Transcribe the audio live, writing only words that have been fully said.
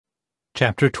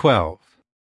Chapter 12.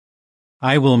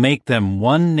 I will make them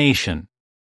one nation.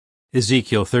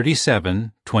 Ezekiel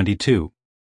 37:22.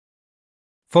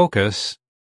 Focus: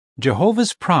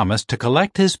 Jehovah's promise to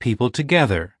collect his people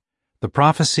together. The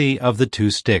prophecy of the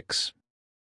two sticks.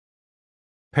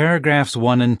 Paragraphs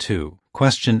 1 and 2.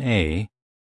 Question A.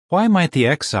 Why might the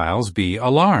exiles be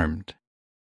alarmed?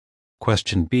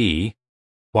 Question B.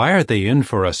 Why are they in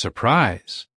for a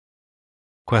surprise?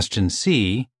 Question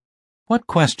C. What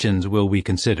questions will we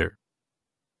consider?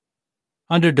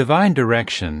 Under divine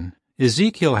direction,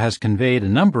 Ezekiel has conveyed a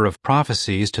number of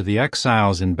prophecies to the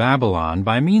exiles in Babylon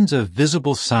by means of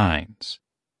visible signs.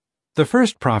 The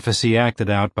first prophecy acted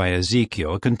out by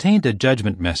Ezekiel contained a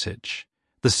judgment message,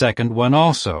 the second one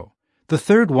also, the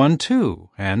third one too,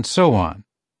 and so on.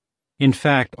 In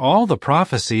fact, all the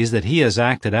prophecies that he has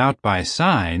acted out by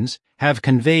signs have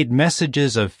conveyed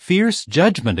messages of fierce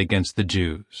judgment against the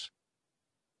Jews.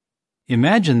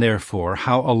 Imagine, therefore,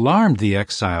 how alarmed the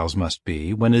exiles must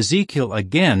be when Ezekiel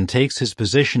again takes his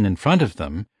position in front of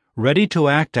them, ready to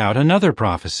act out another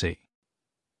prophecy.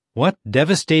 What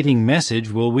devastating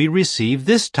message will we receive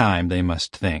this time, they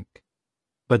must think.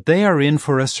 But they are in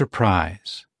for a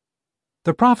surprise.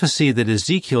 The prophecy that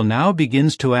Ezekiel now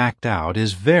begins to act out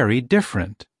is very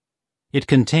different. It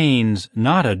contains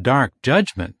not a dark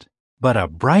judgment, but a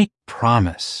bright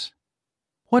promise.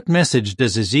 What message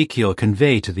does Ezekiel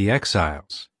convey to the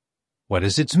exiles? What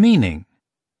is its meaning?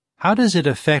 How does it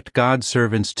affect God's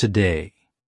servants today?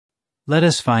 Let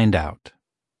us find out.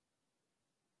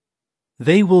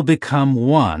 They will become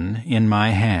one in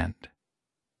my hand.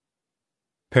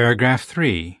 Paragraph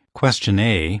 3. Question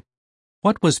A.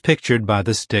 What was pictured by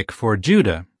the stick for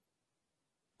Judah?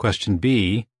 Question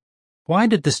B. Why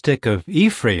did the stick of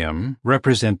Ephraim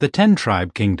represent the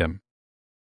 10-tribe kingdom?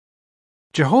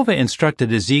 Jehovah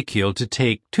instructed Ezekiel to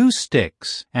take 2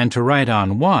 sticks and to write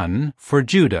on one for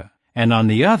Judah and on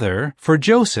the other for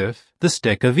Joseph, the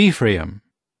stick of Ephraim.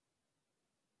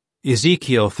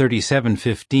 Ezekiel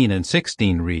 37:15 and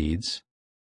 16 reads,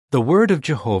 The word of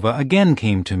Jehovah again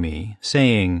came to me,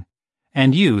 saying,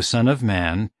 And you, son of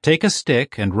man, take a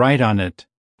stick and write on it,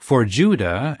 For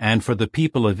Judah and for the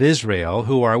people of Israel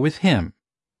who are with him.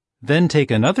 Then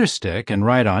take another stick and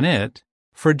write on it,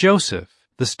 For Joseph,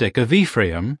 the stick of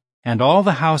Ephraim, and all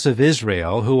the house of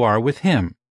Israel who are with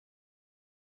him.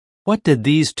 What did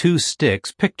these 2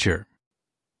 sticks picture?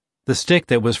 The stick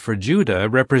that was for Judah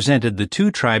represented the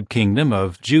 2-tribe kingdom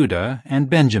of Judah and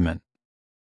Benjamin.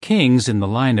 Kings in the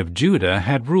line of Judah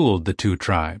had ruled the 2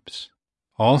 tribes.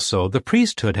 Also, the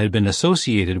priesthood had been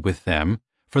associated with them,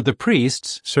 for the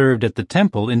priests served at the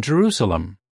temple in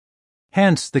Jerusalem.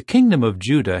 Hence, the kingdom of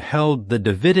Judah held the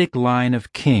Davidic line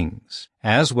of kings,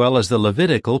 as well as the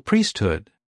Levitical priesthood.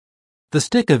 The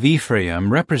stick of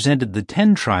Ephraim represented the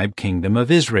 10-tribe kingdom of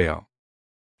Israel.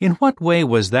 In what way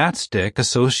was that stick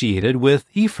associated with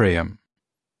Ephraim?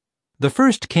 The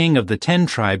first king of the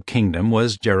 10-tribe kingdom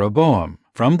was Jeroboam,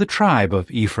 from the tribe of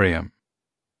Ephraim.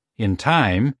 In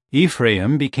time,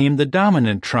 Ephraim became the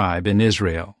dominant tribe in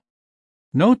Israel.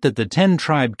 Note that the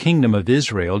 10-tribe kingdom of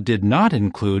Israel did not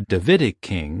include Davidic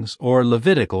kings or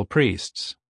Levitical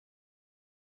priests.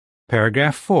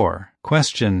 Paragraph 4.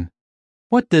 Question: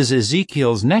 What does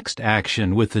Ezekiel's next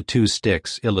action with the 2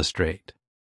 sticks illustrate?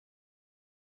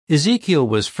 Ezekiel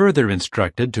was further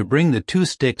instructed to bring the 2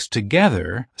 sticks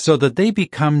together so that they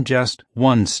become just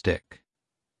one stick.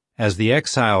 As the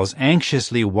exiles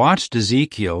anxiously watched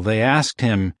Ezekiel, they asked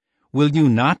him, Will you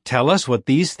not tell us what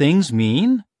these things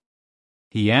mean?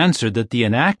 He answered that the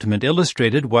enactment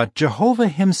illustrated what Jehovah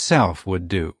himself would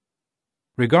do.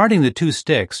 Regarding the 2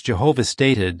 sticks, Jehovah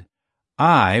stated,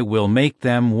 I will make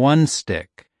them one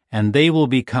stick, and they will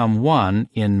become one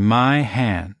in my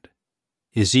hand.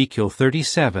 Ezekiel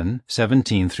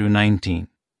 37:17 through 19.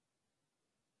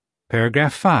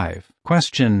 Paragraph 5.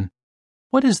 Question: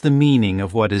 What is the meaning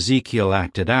of what Ezekiel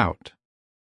acted out?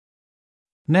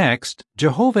 Next,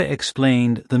 Jehovah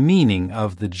explained the meaning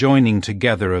of the joining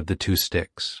together of the 2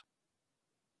 sticks.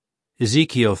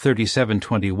 Ezekiel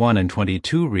 37:21 and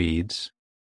 22 reads,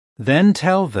 Then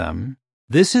tell them,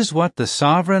 This is what the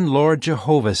sovereign Lord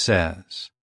Jehovah says.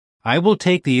 I will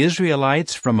take the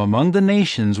Israelites from among the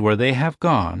nations where they have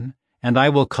gone, and I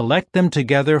will collect them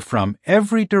together from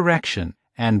every direction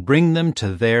and bring them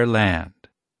to their land.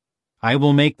 I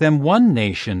will make them one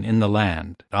nation in the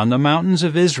land, on the mountains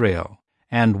of Israel,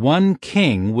 and one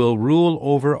king will rule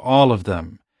over all of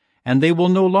them, and they will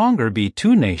no longer be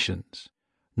 2 nations,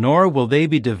 nor will they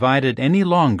be divided any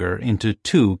longer into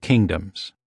 2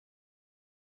 kingdoms.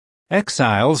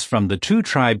 Exiles from the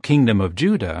 2-tribe kingdom of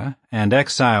Judah and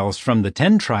exiles from the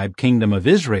 10-tribe kingdom of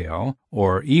Israel,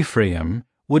 or Ephraim,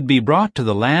 would be brought to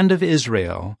the land of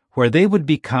Israel, where they would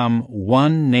become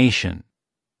one nation.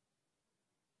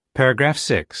 Paragraph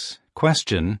 6.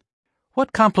 Question: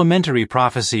 what complementary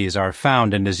prophecies are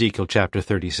found in Ezekiel chapter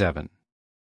 37?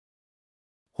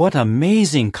 What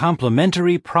amazing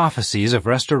complementary prophecies of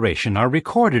restoration are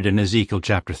recorded in Ezekiel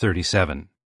chapter 37?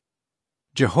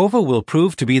 Jehovah will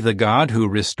prove to be the God who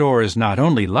restores not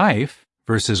only life,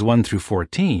 verses 1 through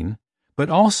 14, but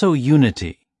also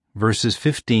unity, verses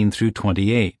 15 through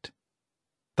 28.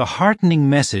 The heartening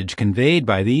message conveyed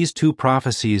by these two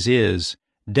prophecies is,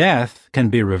 death can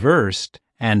be reversed,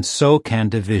 and so can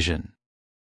division.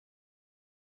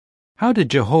 How did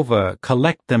Jehovah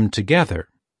collect them together?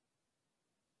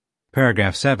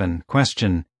 Paragraph 7.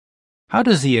 Question: how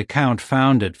does the account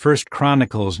found at 1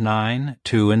 Chronicles 9,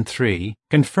 2 and 3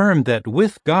 confirm that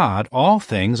with God all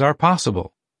things are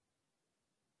possible?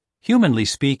 Humanly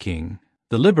speaking,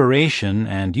 the liberation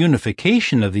and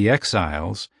unification of the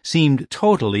exiles seemed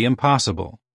totally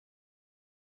impossible.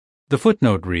 The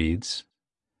footnote reads,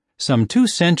 some 2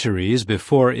 centuries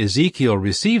before Ezekiel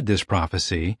received this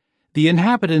prophecy, the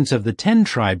inhabitants of the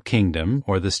 10-tribe kingdom,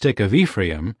 or the stick of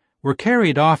Ephraim, were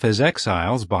carried off as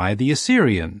exiles by the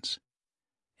Assyrians.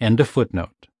 End of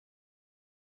footnote.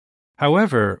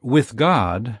 However, with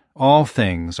God, all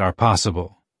things are possible.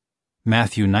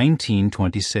 Matthew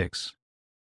 19:26.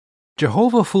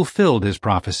 Jehovah fulfilled his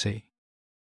prophecy.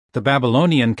 The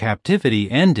Babylonian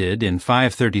captivity ended in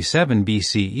 537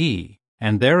 BCE,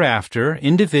 and thereafter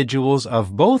individuals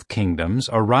of both kingdoms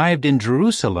arrived in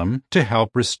Jerusalem to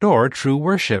help restore true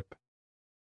worship.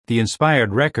 The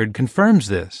inspired record confirms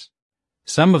this.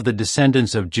 Some of the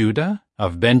descendants of Judah,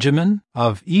 of Benjamin,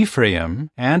 of Ephraim,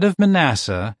 and of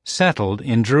Manasseh settled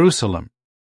in Jerusalem.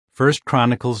 1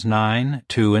 Chronicles 9,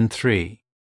 2 and 3.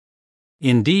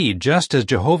 Indeed, just as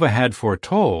Jehovah had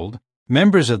foretold,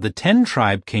 members of the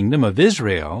 10-tribe kingdom of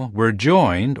Israel were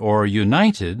joined or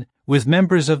united with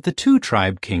members of the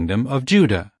 2-tribe kingdom of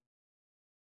Judah.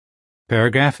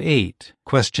 Paragraph 8.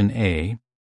 Question A.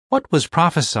 What was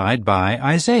prophesied by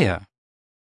Isaiah?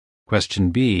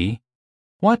 Question B.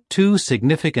 What 2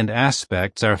 significant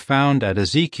aspects are found at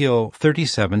Ezekiel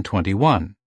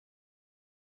 37:21?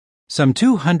 Some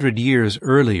 200 years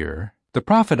earlier, the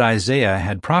prophet Isaiah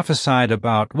had prophesied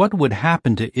about what would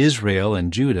happen to Israel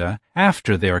and Judah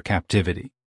after their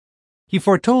captivity. He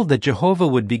foretold that Jehovah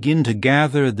would begin to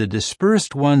gather the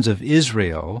dispersed ones of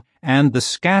Israel and the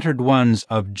scattered ones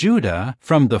of Judah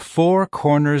from the 4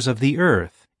 corners of the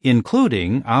earth,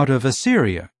 including out of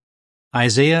Assyria.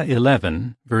 Isaiah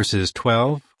 11, verses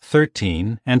 12,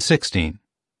 13, and 16.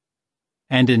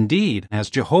 And indeed, as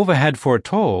Jehovah had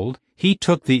foretold, he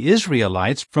took the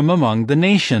Israelites from among the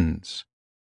nations.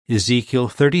 Ezekiel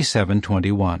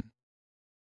 37:21.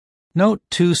 Note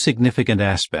 2 significant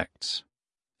aspects.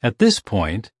 At this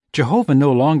point, Jehovah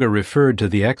no longer referred to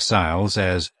the exiles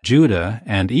as Judah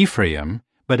and Ephraim,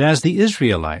 but as the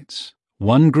Israelites,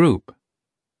 one group.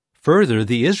 Further,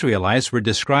 the Israelites were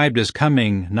described as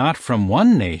coming not from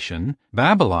one nation,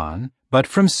 Babylon, but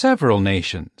from several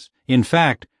nations, in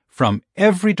fact, from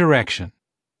every direction.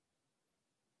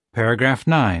 Paragraph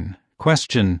 9.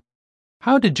 Question: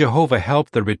 how did Jehovah help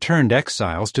the returned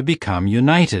exiles to become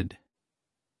united?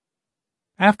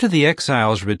 After the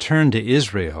exiles returned to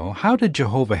Israel, how did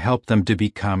Jehovah help them to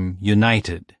become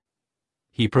united?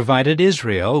 He provided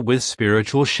Israel with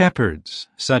spiritual shepherds,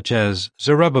 such as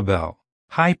Zerubbabel,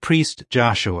 High Priest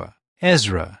Joshua,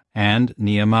 Ezra, and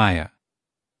Nehemiah.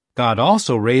 God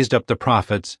also raised up the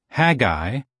prophets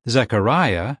Haggai,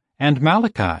 Zechariah, and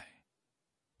Malachi.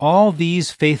 All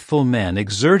these faithful men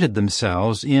exerted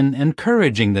themselves in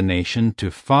encouraging the nation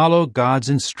to follow God's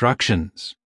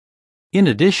instructions. In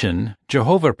addition,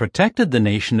 Jehovah protected the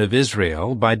nation of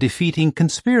Israel by defeating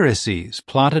conspiracies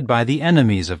plotted by the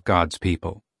enemies of God's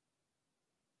people.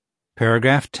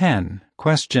 Paragraph 10.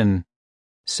 Question: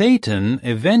 Satan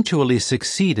eventually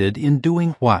succeeded in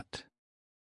doing what?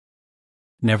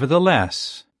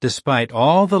 Nevertheless, despite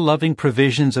all the loving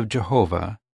provisions of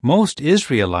Jehovah, most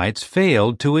Israelites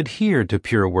failed to adhere to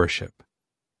pure worship.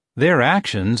 Their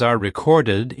actions are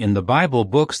recorded in the Bible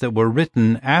books that were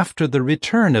written after the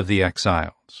return of the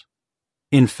exiles.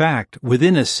 In fact,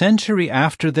 within a century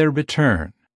after their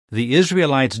return, the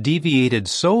Israelites deviated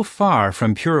so far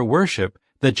from pure worship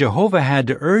that Jehovah had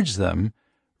to urge them,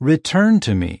 "Return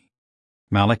to me."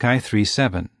 Malachi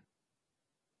 3:7.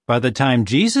 By the time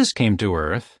Jesus came to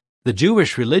earth, the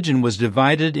Jewish religion was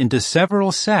divided into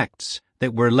several sects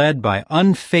that were led by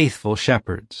unfaithful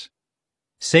shepherds.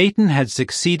 Satan had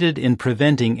succeeded in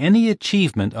preventing any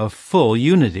achievement of full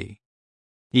unity.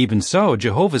 Even so,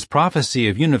 Jehovah's prophecy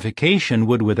of unification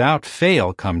would without fail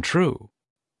come true.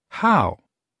 How?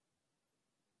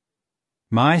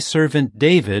 My servant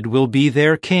David will be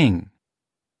their king.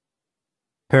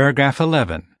 Paragraph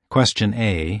 11. Question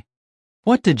A.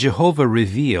 What did Jehovah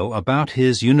reveal about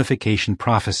his unification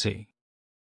prophecy?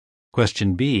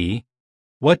 Question B.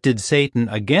 What did Satan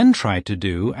again try to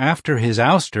do after his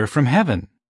ouster from heaven?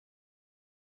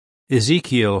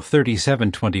 Ezekiel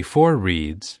 37:24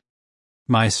 reads,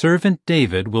 My servant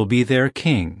David will be their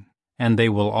king, and they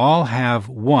will all have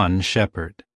one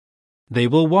shepherd. They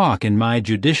will walk in my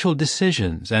judicial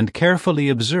decisions and carefully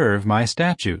observe my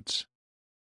statutes.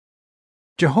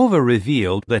 Jehovah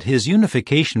revealed that his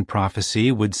unification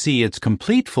prophecy would see its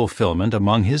complete fulfillment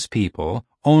among his people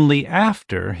only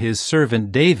after his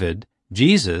servant David,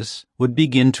 Jesus, would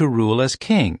begin to rule as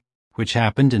king, which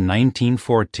happened in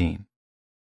 1914.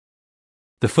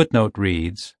 The footnote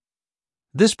reads,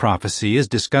 This prophecy is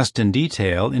discussed in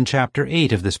detail in Chapter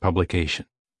 8 of this publication.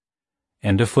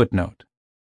 End of footnote.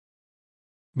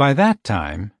 By that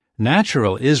time,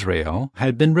 natural Israel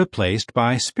had been replaced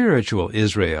by spiritual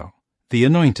Israel, the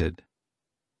Anointed.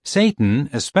 Satan,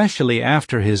 especially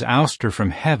after his ouster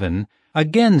from heaven,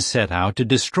 again set out to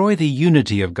destroy the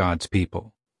unity of God's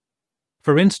people.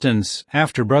 For instance,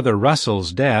 after Brother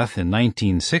Russell's death in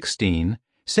 1916,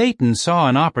 Satan saw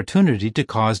an opportunity to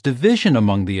cause division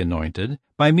among the Anointed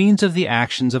by means of the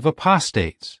actions of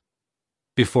apostates.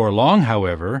 Before long,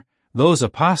 however, those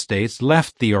apostates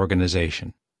left the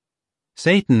organization.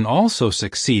 Satan also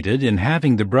succeeded in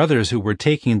having the brothers who were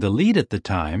taking the lead at the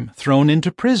time thrown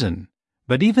into prison,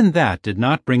 but even that did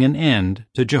not bring an end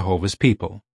to Jehovah's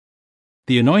people.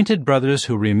 The Anointed brothers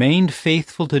who remained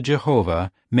faithful to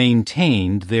Jehovah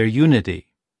maintained their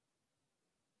unity.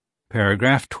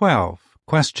 Paragraph 12.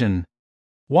 Question.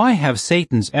 Why have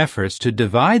Satan's efforts to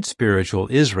divide spiritual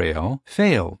Israel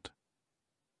failed?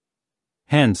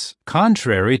 Hence,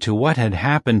 contrary to what had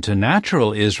happened to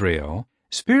natural Israel,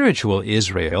 spiritual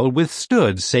Israel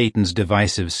withstood Satan's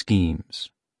divisive schemes.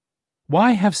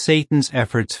 Why have Satan's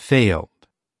efforts failed?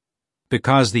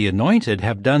 Because the Anointed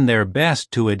have done their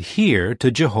best to adhere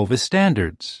to Jehovah's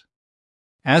standards.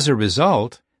 As a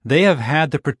result, they have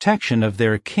had the protection of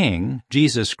their King,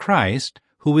 Jesus Christ,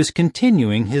 who is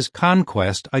continuing his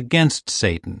conquest against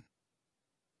Satan.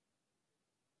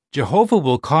 Jehovah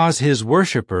will cause his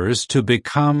worshippers to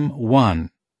become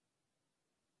one.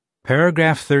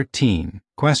 Paragraph 13.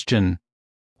 Question.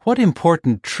 What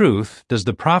important truth does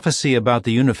the prophecy about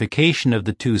the unification of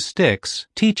the two sticks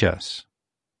teach us?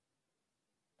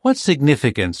 What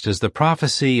significance does the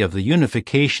prophecy of the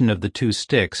unification of the two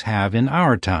sticks have in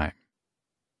our time?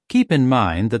 Keep in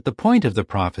mind that the point of the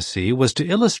prophecy was to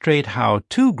illustrate how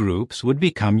two groups would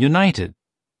become united.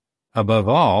 Above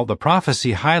all, the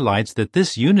prophecy highlights that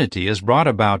this unity is brought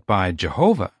about by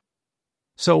Jehovah.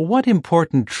 So what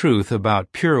important truth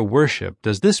about pure worship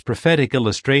does this prophetic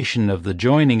illustration of the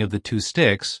joining of the two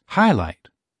sticks highlight?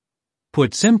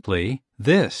 Put simply,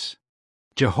 this: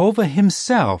 Jehovah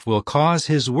himself will cause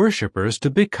his worshippers to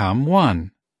become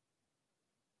one.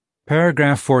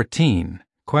 Paragraph 14.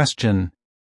 Question.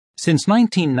 Since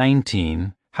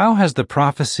 1919, how has the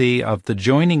prophecy of the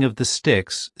joining of the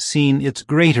sticks seen its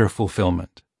greater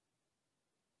fulfillment?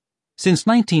 Since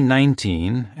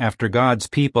 1919, after God's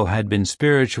people had been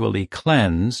spiritually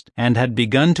cleansed and had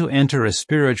begun to enter a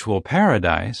spiritual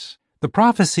paradise, the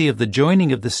prophecy of the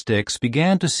joining of the sticks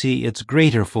began to see its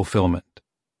greater fulfillment.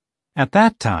 At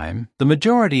that time, the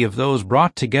majority of those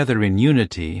brought together in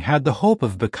unity had the hope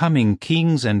of becoming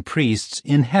kings and priests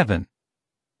in heaven.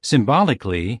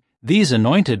 Symbolically, these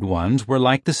anointed ones were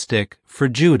like the stick for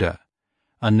Judah,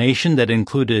 a nation that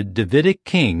included Davidic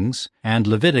kings and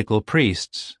Levitical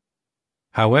priests.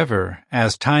 However,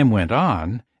 as time went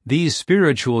on, these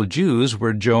spiritual Jews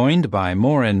were joined by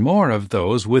more and more of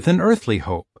those with an earthly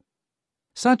hope.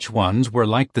 Such ones were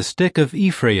like the stick of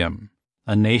Ephraim,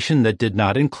 a nation that did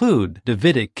not include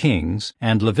Davidic kings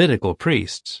and Levitical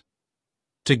priests.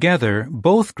 Together,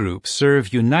 both groups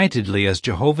serve unitedly as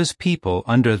Jehovah's people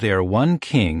under their one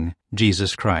King,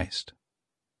 Jesus Christ.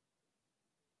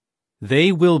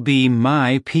 They will be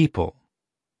my people.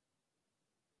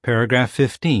 Paragraph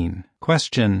 15.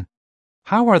 Question.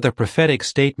 How are the prophetic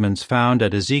statements found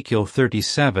at Ezekiel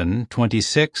 37,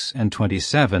 26, and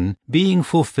 27 being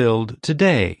fulfilled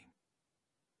today?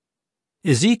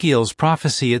 Ezekiel's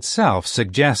prophecy itself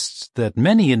suggests that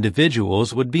many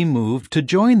individuals would be moved to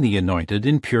join the Anointed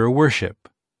in pure worship.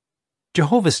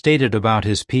 Jehovah stated about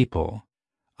his people,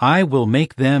 I will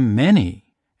make them many,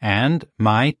 and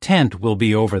my tent will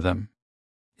be over them.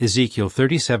 Ezekiel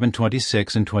 37,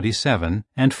 26, and 27,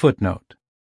 and footnote.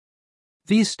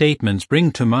 These statements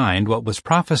bring to mind what was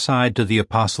prophesied to the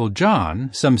Apostle John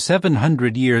some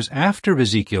 700 years after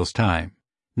Ezekiel's time,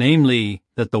 namely,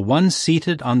 that the one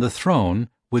seated on the throne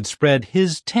would spread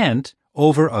his tent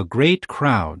over a great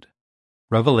crowd.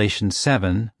 Revelation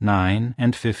 7, 9,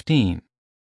 and 15.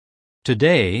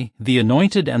 Today, the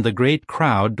anointed and the great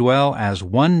crowd dwell as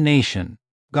one nation,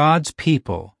 God's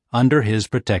people, under his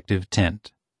protective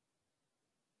tent.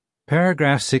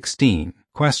 Paragraph 16.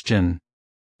 Question: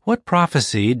 what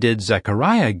prophecy did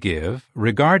Zechariah give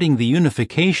regarding the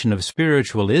unification of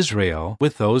spiritual Israel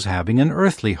with those having an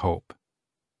earthly hope?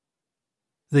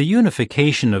 The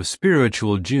unification of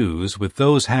spiritual Jews with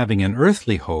those having an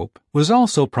earthly hope was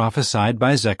also prophesied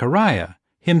by Zechariah,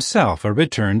 himself a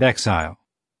returned exile.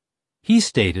 He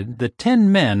stated that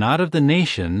 10 men out of the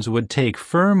nations would take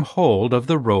firm hold of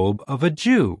the robe of a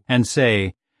Jew and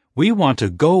say, "We want to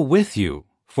go with you,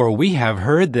 for we have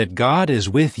heard that God is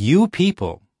with you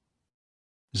people."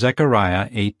 Zechariah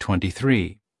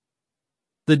 8:23.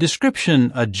 The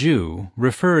description "a Jew"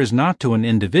 refers not to an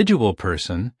individual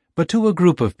person, but to a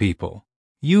group of people,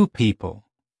 you people,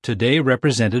 today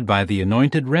represented by the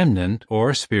anointed remnant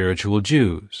or spiritual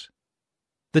Jews.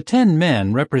 The 10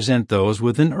 men represent those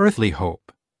with an earthly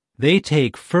hope. They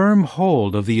take firm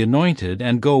hold of the anointed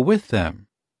and go with them.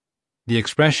 The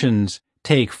expressions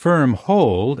 "take firm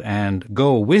hold" and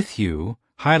 "go with you"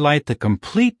 highlight the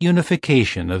complete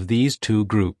unification of these two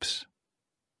groups.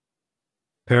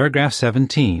 Paragraph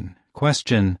 17.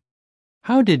 Question: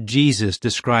 how did Jesus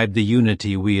describe the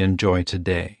unity we enjoy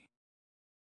today?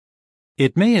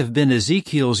 It may have been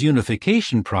Ezekiel's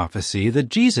unification prophecy that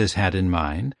Jesus had in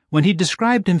mind when he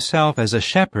described himself as a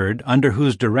shepherd under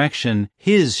whose direction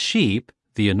his sheep,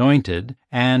 the anointed,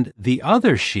 and the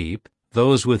other sheep,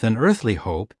 those with an earthly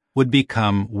hope, would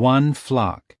become one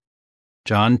flock.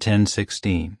 John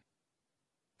 10:16.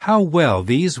 How well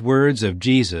these words of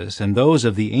Jesus and those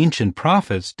of the ancient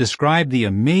prophets describe the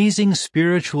amazing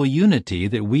spiritual unity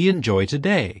that we enjoy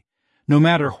today, no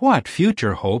matter what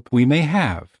future hope we may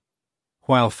have.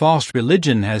 While false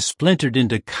religion has splintered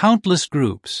into countless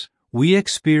groups, we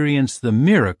experience the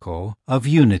miracle of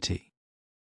unity.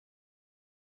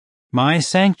 My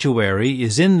sanctuary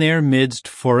is in their midst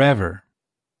forever.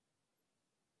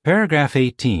 Paragraph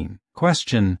 18.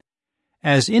 Question: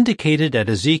 as indicated at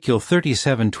Ezekiel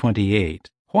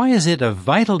 37:28, why is it of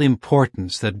vital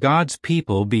importance that God's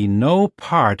people be no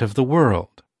part of the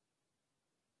world?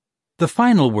 The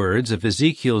final words of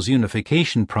Ezekiel's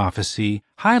unification prophecy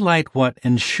highlight what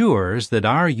ensures that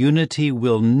our unity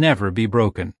will never be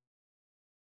broken.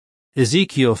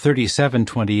 Ezekiel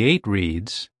 37:28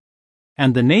 reads,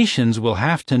 "And the nations will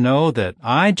have to know that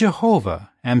I,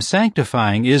 Jehovah, am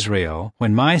sanctifying Israel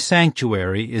when my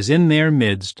sanctuary is in their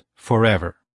midst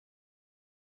forever."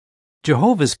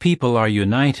 Jehovah's people are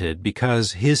united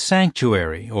because his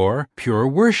sanctuary, or pure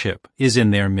worship, is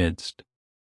in their midst,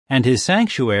 and his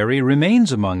sanctuary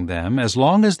remains among them as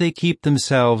long as they keep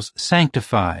themselves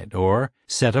sanctified or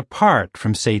set apart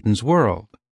from Satan's world.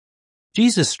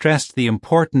 Jesus stressed the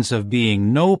importance of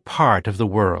being no part of the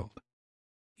world.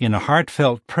 In a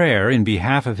heartfelt prayer in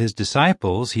behalf of his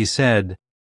disciples, he said,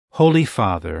 "Holy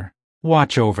Father,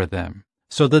 watch over them,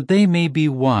 so that they may be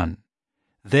one.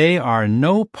 They are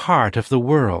no part of the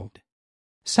world.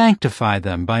 Sanctify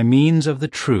them by means of the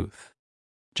truth."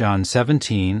 John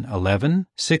 17:11,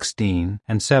 16,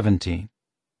 and 17.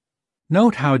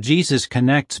 Note how Jesus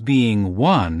connects being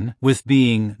one with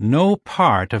being no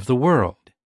part of the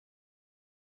world.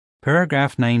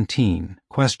 Paragraph 19.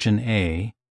 Question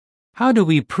A. How do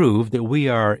we prove that we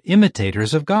are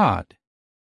imitators of God?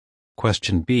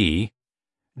 Question B.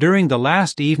 During the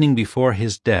last evening before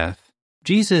his death,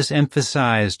 Jesus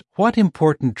emphasized what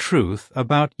important truth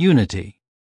about unity?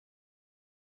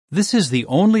 This is the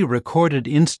only recorded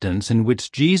instance in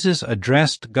which Jesus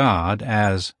addressed God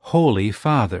as Holy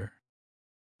Father.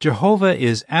 Jehovah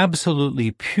is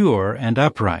absolutely pure and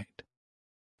upright.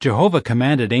 Jehovah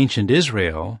commanded ancient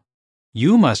Israel,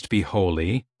 "You must be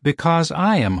holy because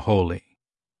I am holy."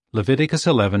 Leviticus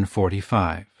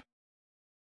 11:45.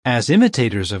 As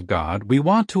imitators of God, we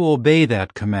want to obey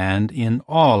that command in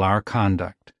all our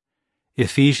conduct.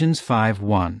 Ephesians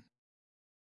 5:1.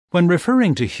 When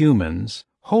referring to humans,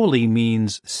 holy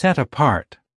means set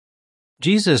apart.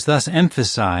 Jesus thus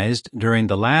emphasized during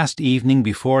the last evening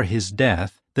before his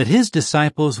death that his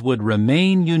disciples would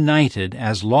remain united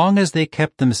as long as they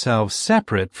kept themselves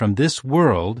separate from this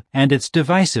world and its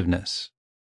divisiveness.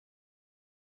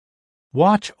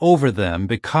 Watch over them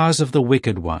because of the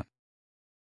wicked one.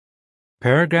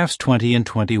 Paragraphs 20 and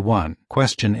 21.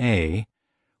 Question A.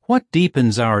 What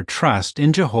deepens our trust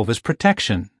in Jehovah's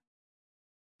protection?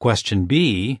 Question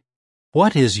B.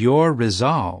 What is your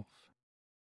resolve?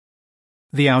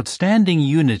 The outstanding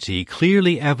unity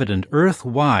clearly evident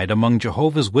earth-wide among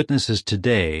Jehovah's Witnesses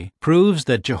today proves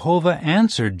that Jehovah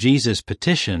answered Jesus'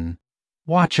 petition,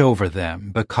 "Watch over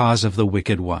them because of the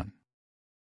wicked one."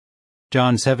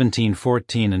 John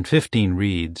 17:14 and 15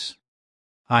 reads,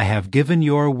 "I have given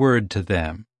your word to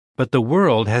them, but the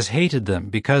world has hated them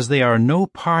because they are no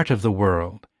part of the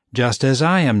world, just as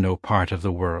I am no part of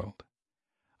the world.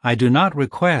 I do not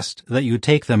request that you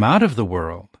take them out of the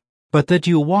world, but that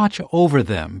you watch over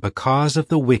them because of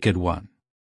the wicked one."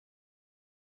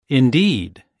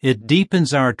 Indeed, it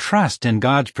deepens our trust in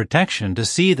God's protection to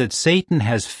see that Satan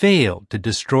has failed to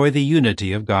destroy the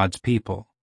unity of God's people.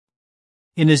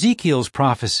 In Ezekiel's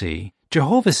prophecy,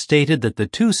 Jehovah stated that the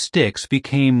two sticks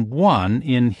became one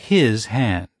in his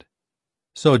hand.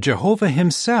 So Jehovah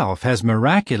himself has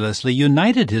miraculously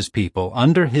united his people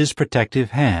under his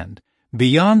protective hand,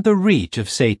 beyond the reach of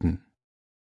Satan.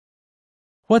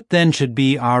 What then should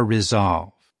be our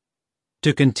resolve?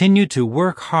 To continue to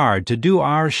work hard to do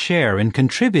our share in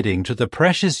contributing to the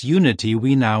precious unity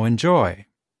we now enjoy.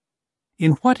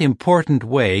 In what important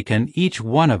way can each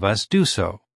one of us do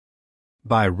so?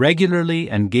 By regularly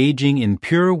engaging in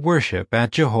pure worship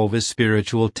at Jehovah's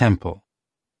spiritual temple.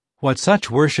 What such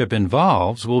worship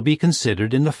involves will be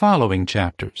considered in the following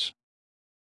chapters.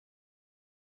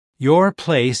 Your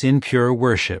place in pure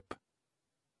worship.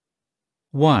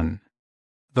 1.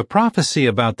 The prophecy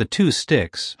about the two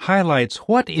sticks highlights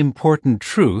what important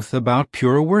truth about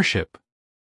pure worship.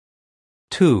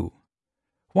 2.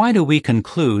 Why do we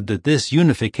conclude that this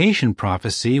unification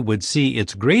prophecy would see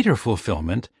its greater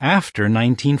fulfillment after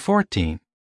 1914?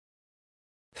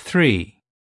 3.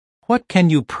 What can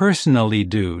you personally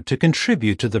do to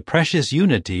contribute to the precious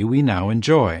unity we now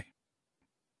enjoy?